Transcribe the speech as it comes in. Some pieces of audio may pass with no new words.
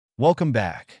Welcome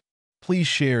back. Please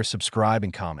share, subscribe,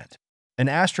 and comment. An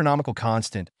astronomical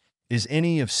constant is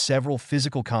any of several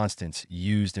physical constants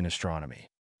used in astronomy.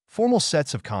 Formal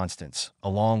sets of constants,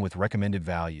 along with recommended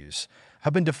values,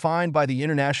 have been defined by the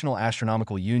International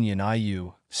Astronomical Union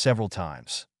 (IU) several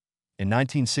times. In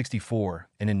 1964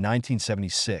 and in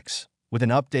 1976, with an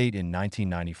update in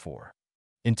 1994.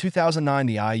 In 2009,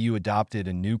 the IU adopted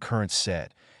a new current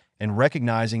set, and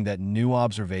recognizing that new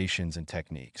observations and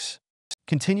techniques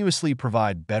continuously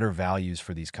provide better values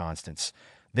for these constants,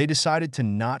 they decided to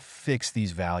not fix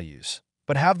these values,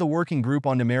 but have the working group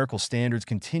on numerical standards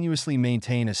continuously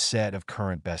maintain a set of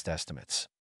current best estimates.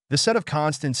 The set of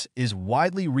constants is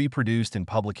widely reproduced in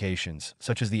publications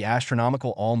such as the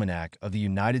Astronomical Almanac of the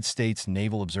United States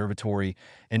Naval Observatory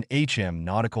and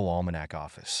Nautical Almanac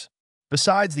Office.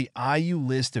 Besides the IU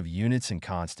list of units and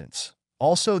constants,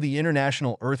 also the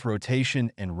International Earth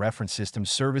Rotation and Reference System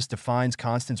Service defines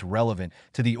constants relevant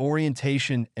to the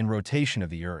orientation and rotation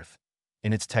of the Earth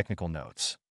in its technical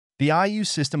notes. The IU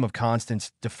system of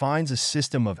constants defines a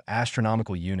system of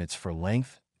astronomical units for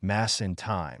length, mass, and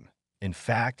time. In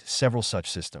fact, several such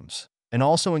systems, and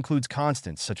also includes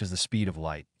constants such as the speed of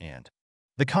light and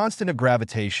the constant of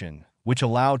gravitation, which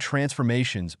allow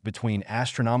transformations between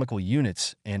astronomical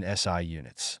units and SI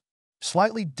units.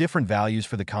 Slightly different values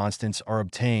for the constants are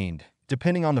obtained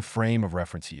depending on the frame of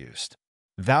reference used.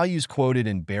 Values quoted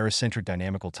in barocentric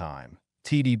dynamical time,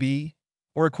 TDB,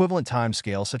 or equivalent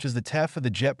timescale such as the TEF of the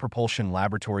Jet Propulsion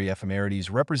Laboratory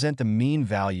ephemerides represent the mean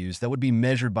values that would be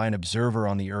measured by an observer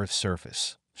on the Earth's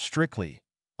surface, strictly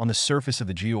on the surface of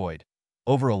the geoid,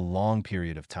 over a long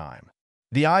period of time.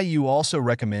 The IU also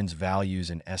recommends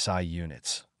values in SI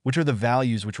units, which are the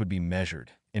values which would be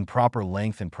measured, in proper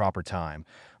length and proper time,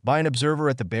 by an observer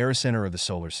at the barycenter of the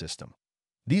solar system.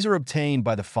 These are obtained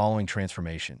by the following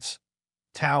transformations.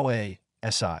 Tau A,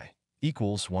 SI,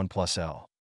 equals 1 plus L.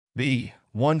 B,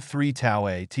 1 3 Tau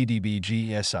A TDB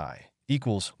G SI,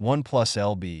 equals 1 plus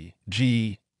LB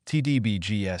G TDB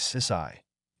GS SI,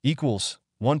 equals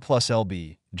 1 plus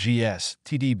LB GS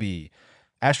TDB.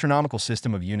 Astronomical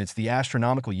system of units. The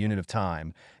astronomical unit of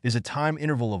time is a time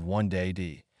interval of 1 day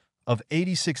d of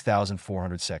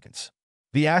 86,400 seconds.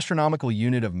 The astronomical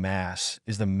unit of mass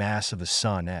is the mass of the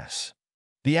Sun s.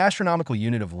 The astronomical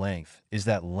unit of length is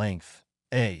that length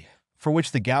a, for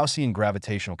which the Gaussian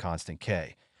gravitational constant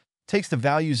k takes the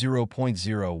value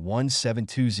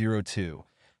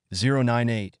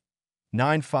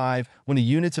 0.017202.09895 when the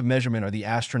units of measurement are the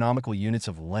astronomical units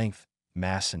of length,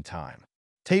 mass, and time.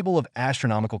 Table of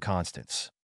astronomical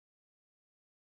constants.